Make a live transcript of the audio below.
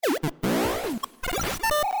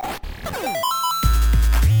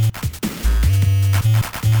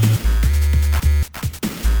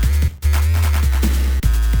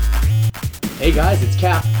Hey guys, it's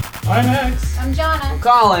Cap. I'm X. I'm Jonna. I'm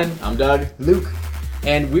Colin. I'm Doug. Luke.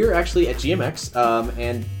 And we're actually at GMX,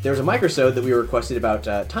 and there was a microsode that we were requested about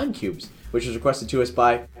time cubes, which was requested to us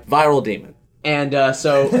by Viral Demon. And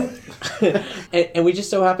and we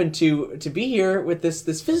just so happened to be here with this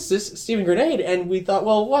physicist, Stephen Grenade, and we thought,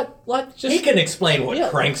 well, what? Just He can explain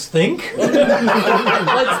what cranks think.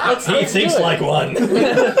 let's He thinks like one.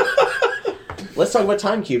 Let's talk about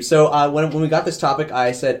time cubes. So when we got this topic,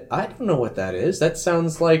 I said, I don't know what that is. That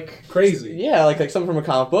sounds like Crazy. Yeah, like something from a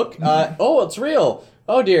comic book. Oh, it's real.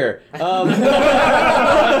 Oh dear.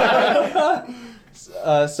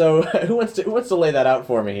 So who wants to lay that out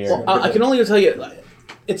for me here? Well, I can only tell you,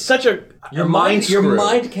 it's such a Your mind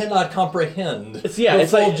mind cannot comprehend the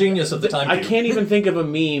full like, genius of the time I cube. can't even think of a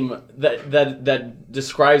meme that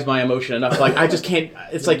describes my emotion enough. Like I just can't.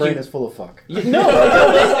 It's Your like brain is full of fuck.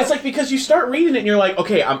 It's like because you start reading it and you're like,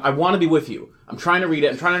 okay, I want to be with you. I'm trying to read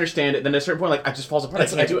it. I'm trying to understand it. Then at a certain point, like, it just falls apart. I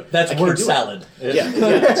can't do it. That's I can't word do it. salad.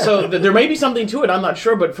 Yeah. So there may be something to it. I'm not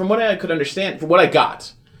sure, but from what I could understand, from what I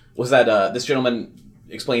got, was that this gentleman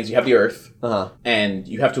explains you have the Earth, and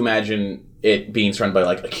you have to imagine it being surrounded by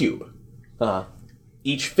like a cube.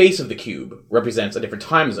 Each face of the cube represents a different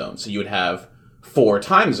time zone, so you would have 4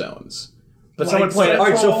 time zones. But Like someone pointed out... All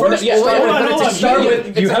right, so first, start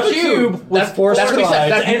with you have a cube with 4 that's what he said.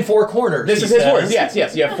 sides and 4 corners. This is his words.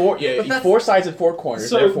 Yes. You have 4 sides and 4 corners.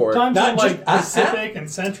 So therefore, time not zone like just- Pacific and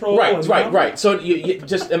Central. right. and Right. So you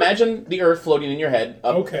just imagine the Earth floating in your head,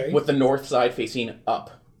 up, Okay. with the north side facing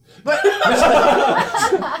up.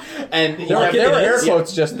 And there were air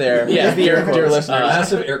quotes just there. Yeah, the air quotes. Dear listeners.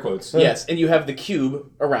 Massive air quotes. Yes, and you have the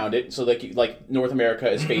cube around it, so like North America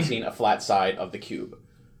is facing a flat side of the cube.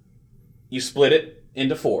 You split it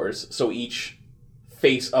into 4s, so each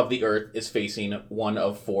face of the Earth is facing one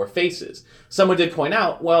of 4 faces. Someone did point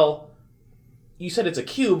out, well, you said it's a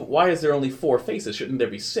cube, why is there only 4 faces? Shouldn't there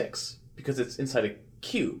be 6? Because it's inside a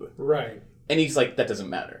cube. Right. And he's like, that doesn't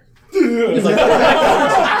matter. He's like,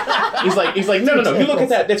 no. You look at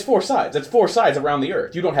that. That's 4 sides. That's 4 sides around the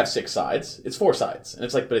Earth. You don't have 6 sides. It's 4 sides, and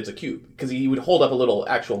it's like, but it's a cube because he would hold up a little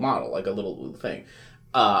actual model, like a little thing.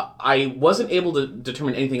 I wasn't able to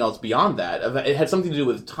determine anything else beyond that. It had something to do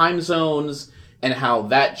with time zones and how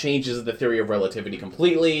that changes the theory of relativity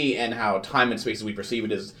completely, and how time and space as we perceive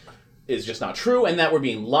it is just not true, and that we're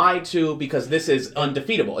being lied to because this is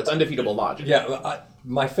undefeatable. It's undefeatable logic. Yeah,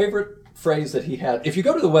 my favorite phrase that he had, if you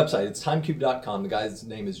go to the website, it's timecube.com, the guy's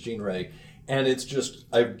name is Gene Ray, and it's just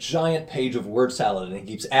a giant page of word salad, and he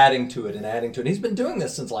keeps adding to it. And he's been doing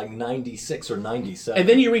this since like 96 or 97. And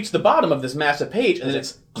then you reach the bottom of this massive page, and then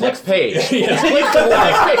it's next page. Yeah. Click to the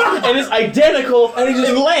next page, and it's identical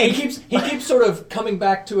in length. He keeps sort of coming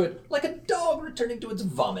back to it like a dog returning to its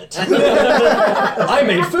vomit. I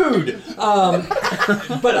made food.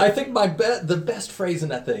 But I think the best phrase in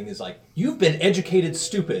that thing is like, you've been educated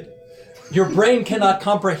stupid. Your brain cannot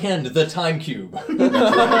comprehend the time cube.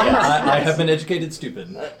 I have been educated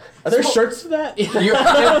stupid. Are there shirts for that?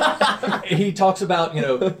 He talks about,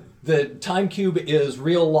 the time cube is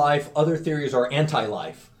real life, other theories are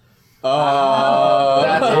anti-life.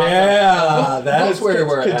 That's where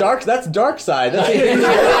we're at. That's dark side. That's the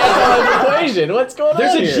equation. What's going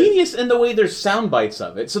There's on a here? genius in the way there's sound bites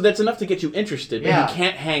of it, so that's enough to get you interested, but Yeah. you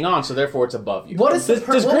can't hang on, so therefore it's above you. What is Does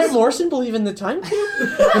Grant Morrison believe in the time cube?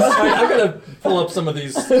 I'm going to pull up some of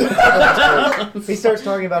these. He starts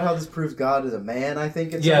talking about how this proves God is a man, I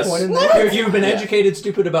think, at Yes. some point in there. You've been educated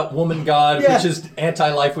stupid about woman God, Yeah. which is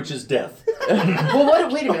anti-life, which is death. Well,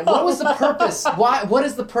 wait a minute. What was the purpose? What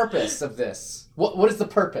is the purpose of this? What is the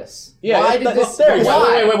purpose? Why did this?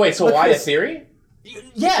 Wait. So why a theory?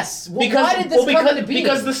 Yes. Why did this come into being?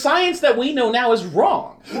 Because the science that we know now is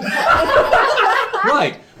wrong.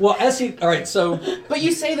 Right. Well, all right, so... But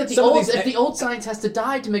you say that the old science has to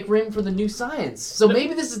die to make room for the new science. So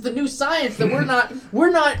maybe this is the new science that we're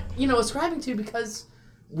not ascribing to because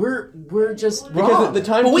we're just wrong. Because the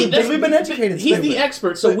time cube... we've been educated. He's the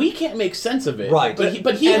expert, so we can't make sense of it. Right.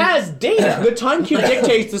 But he has data. The time cube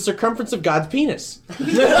dictates the circumference of God's penis.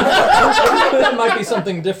 that might be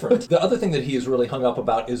something different. The other thing that he is really hung up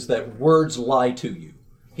about is that words lie to you.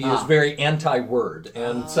 He is very anti-word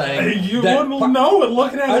and saying You that wouldn't know it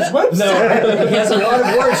looking at his website. No, he has a lot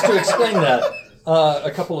of words to explain that.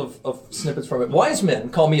 A couple of snippets from it. Wise men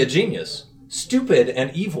call me a genius. Stupid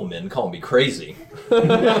and evil men call me crazy.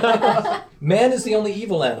 Man is the only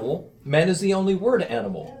evil animal. Man is the only word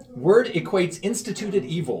animal. Word equates instituted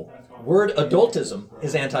evil. Word adultism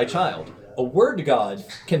is anti-child. A word god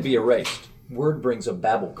can be erased. Word brings a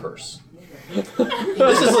Babel curse.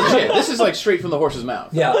 This is legit. This is like straight from the horse's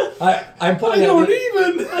mouth. Yeah, I'm I pulling don't out.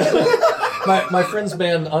 even. My friend's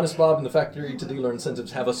band, Honest Bob and the Factory to Dealer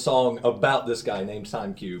Incentives, have a song about this guy named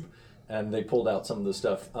Time Cube, and they pulled out some of the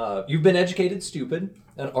stuff. You've been educated stupid,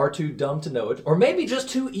 and are too dumb to know it, or maybe just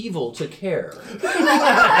too evil to care.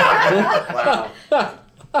 Wow.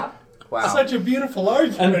 Wow. Such a beautiful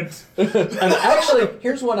argument. And actually,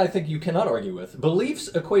 here's one I think you cannot argue with. Beliefs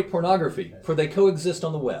equate pornography, for they coexist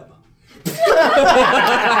on the web. That's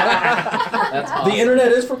awesome. The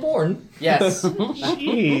internet is for porn. Yes.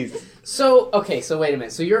 Jeez. So wait a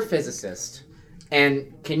minute. So you're a physicist,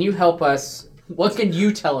 and can you help us? What can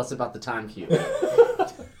you tell us about the time cube?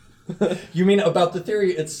 You mean about the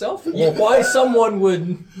theory itself? Or why someone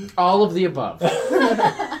would... All of the above.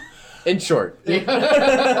 In short.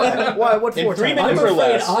 Why? What In for? 3 Tom? minutes I'm or afraid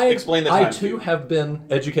less, explain the time I too cube. have been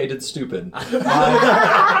educated stupid.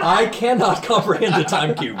 I cannot comprehend the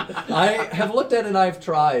time cube. I have looked at it, I've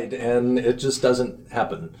tried, and it just doesn't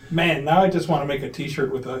happen. Man, now I just want to make a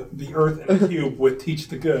T-shirt with the Earth and a cube with "Teach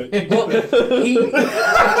the Good." Well,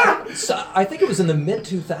 so I think it was in the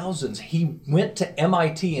mid-2000s, he went to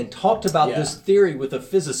MIT and talked about this theory with a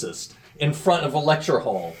physicist in front of a lecture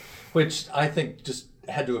hall, which I think just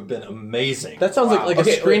had to have been amazing. That sounds like a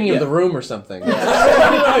screening of The Room or something. Well,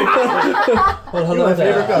 You're hello my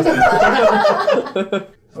favorite there.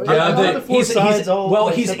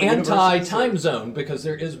 cousin. He's anti-time zone because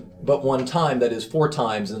there is but one time that is 4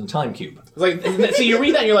 times in the time cube. Like, so you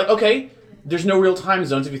read that and you're like, okay, there's no real time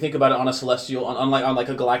zones if you think about it on a celestial, on like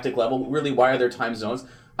a galactic level. Really, why are there time zones?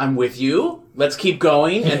 I'm with you. Let's keep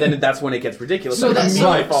going, and then that's when it gets ridiculous. So that's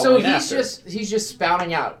Immediately so following he's after. just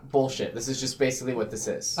spouting out bullshit. This is just basically what this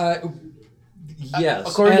is. Yes.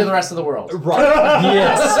 According to the rest of the world. Right.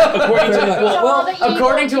 Yes.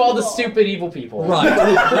 According to all the stupid evil people.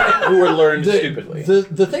 Right. who were learned stupidly.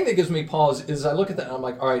 The thing that gives me pause is I look at that and I'm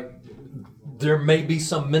like, all right, there may be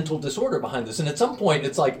some mental disorder behind this. And at some point,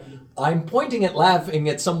 it's like, I'm pointing at laughing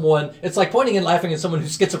at someone. It's like pointing and laughing at someone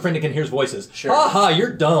who's schizophrenic and hears voices. Sure. Ha ha,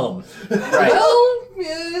 you're dumb. Right. Well,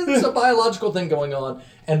 it's a biological thing going on.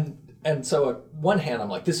 And so at one hand, I'm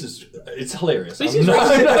like, it's hilarious. He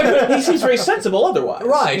seems very sensible otherwise.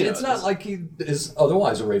 Right. You know, It's not like he is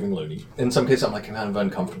otherwise a raving loony. In some cases, I'm like kind of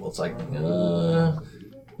uncomfortable. It's like,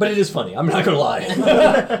 but it is funny. I'm not going to lie.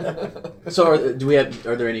 So, are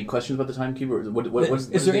there any questions about the time cube, or what's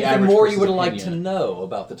Is there the anything average more you person's would like to opinion? know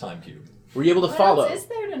about the time cube? Were you able to What follow? else is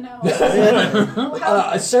there to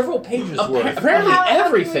know? Several pages worth. Apparently, How do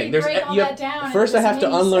everything. we There's break all you that down First, I into have to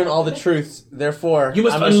mini unlearn all the stuff? truths. Therefore, You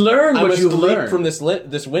must I unlearn I what must you've leap learned. from this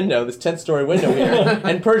window, this 10-story window here,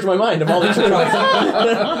 and purge my mind of all the truths.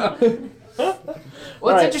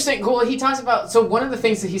 Well, it's Right. interesting. Well, he talks about. So one of the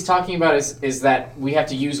things that he's talking about is that we have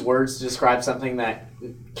to use words to describe something that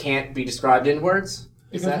can't be described in words.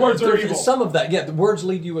 Is Because that words are There's evil. some of that. Yeah, the words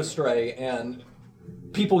lead you astray, and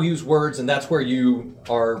people use words, and that's where you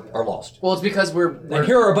are lost. Well, it's because we're And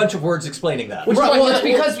here are a bunch of words explaining that. right, well, it's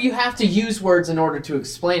because you have to use words in order to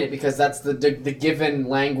explain it, because that's the given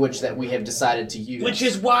language that we have decided to use. Which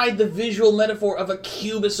is why the visual metaphor of a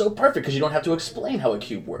cube is so perfect, because you don't have to explain how a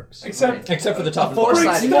cube works. Except Except for the top and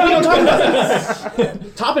four-sided.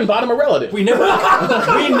 bottom. Top and bottom are relative. We never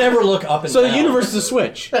look up and So down. the universe is a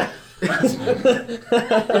switch.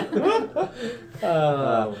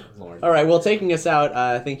 Lord. All right. Well, taking us out,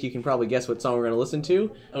 I think you can probably guess what song we're going to listen to.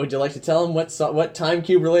 Would you like to tell them what Time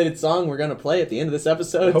Cube related song we're going to play at the end of this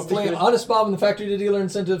episode? Hopefully, Honest Bob and the Factory to Dealer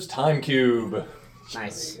Incentives Time Cube.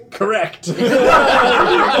 Nice. Correct. You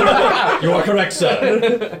are correct,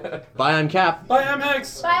 sir. Bye. I'm Cap. Bye, I'm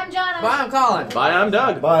Hex. Bye, I'm Jonna. Bye, I'm Colin. Bye, I'm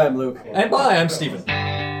Doug. Bye, I'm Luke. And bye, I'm Steven.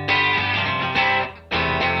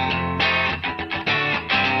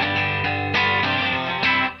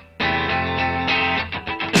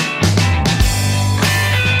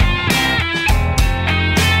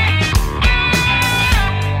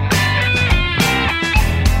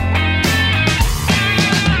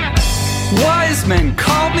 Wise men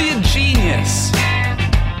call me a genius.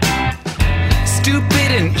 Stupid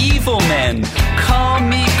and evil men call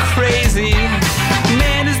me crazy.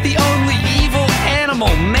 Man is the only evil animal.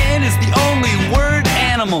 Man is the only word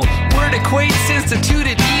animal. Word equates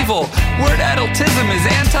instituted evil. Word adultism is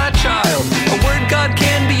anti-child. A word God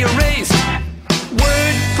can be erased.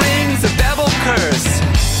 Word brings a Babel curse.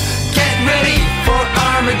 Get ready for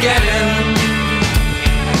Armageddon.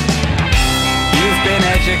 You've been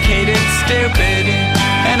educated stupid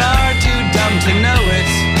and are too dumb to know it,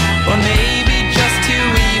 or maybe just too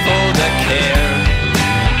evil to care.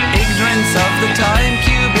 Ignorance of the time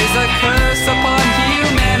cube is a curse upon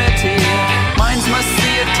humanity. Minds must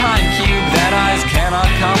see a time cube that eyes cannot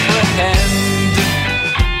comprehend.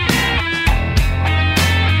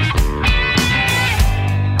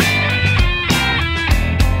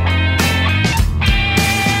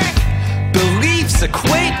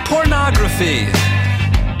 pornography.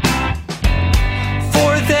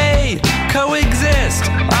 For they coexist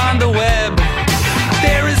on the web.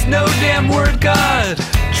 There is no damn word God.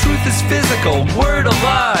 Truth is physical, word a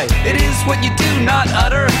lie. It is what you do not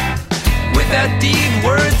utter. Without deed,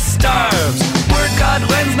 word starves. Word God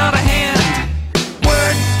lends not a hand.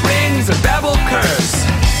 Word brings a Babel curse.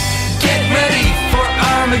 Get ready for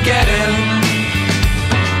Armageddon.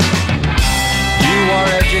 You are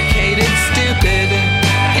educated, stupid,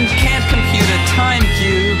 and can't compute a time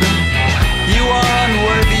cube. You are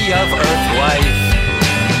unworthy of Earth life.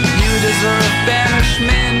 You deserve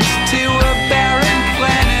banishment to a barren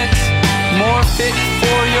planet, more fit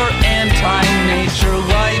for your anti-nature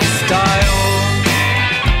lifestyle.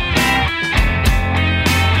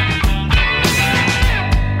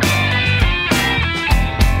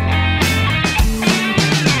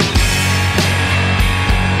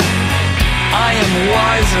 I am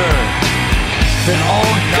wiser than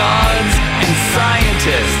all gods and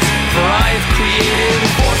scientists, for I have created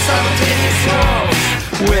 4 simultaneous worlds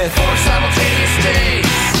with 4 simultaneous days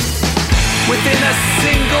within a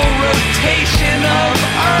single rotation of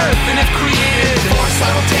Earth, and have created 4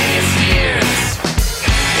 simultaneous years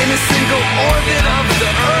in a single orbit of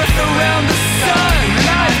the Earth around the Sun, and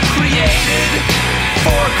I've created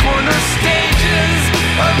 4 corner stages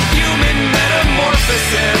of human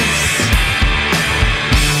metamorphosis.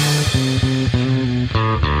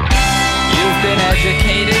 You've been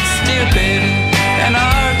educated, stupid, and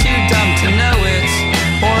are too dumb to know it,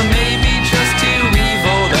 or maybe just too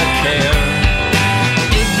evil to care.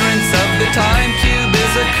 Ignorance of the time cube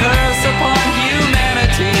is a curse upon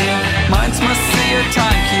humanity. Minds must see a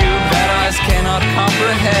time cube that eyes cannot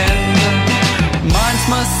comprehend. Minds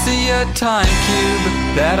must see a time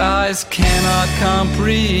cube that eyes cannot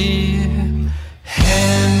comprehend.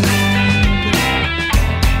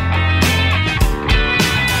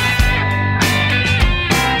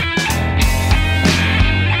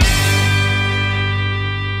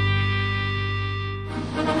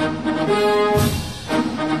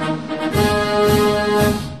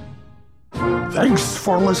 Thanks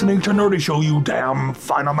for listening to Nerdy Show, you damn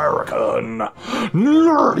fine American.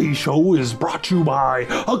 Nerdy Show is brought to you by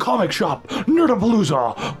a comic shop,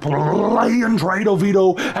 Nerdapalooza, Play and Trade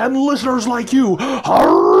Oviedo, and listeners like you.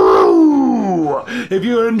 Hurroo! If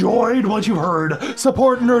you enjoyed what you've heard,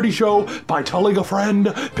 support Nerdy Show by telling a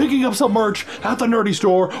friend, picking up some merch at the Nerdy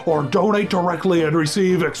Store, or donate directly and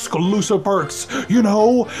receive exclusive perks. You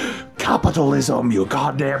know, capitalism, you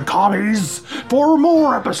goddamn commies. For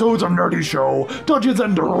more episodes of Nerdy Show, Dungeons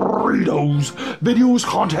and Doritos, videos,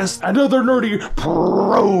 contests, and other nerdy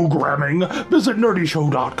programming, visit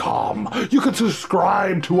nerdyshow.com. You can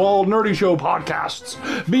subscribe to all Nerdy Show podcasts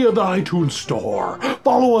via the iTunes Store.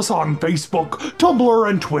 Follow us on Facebook, Tumblr,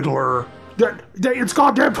 and Twitter. It's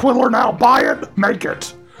goddamn Twitter now. Buy it, make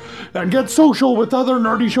it. And get social with other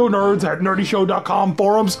Nerdy Show nerds at nerdyshow.com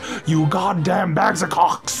forums, you goddamn bags of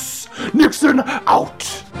cocks. Nixon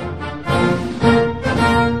out.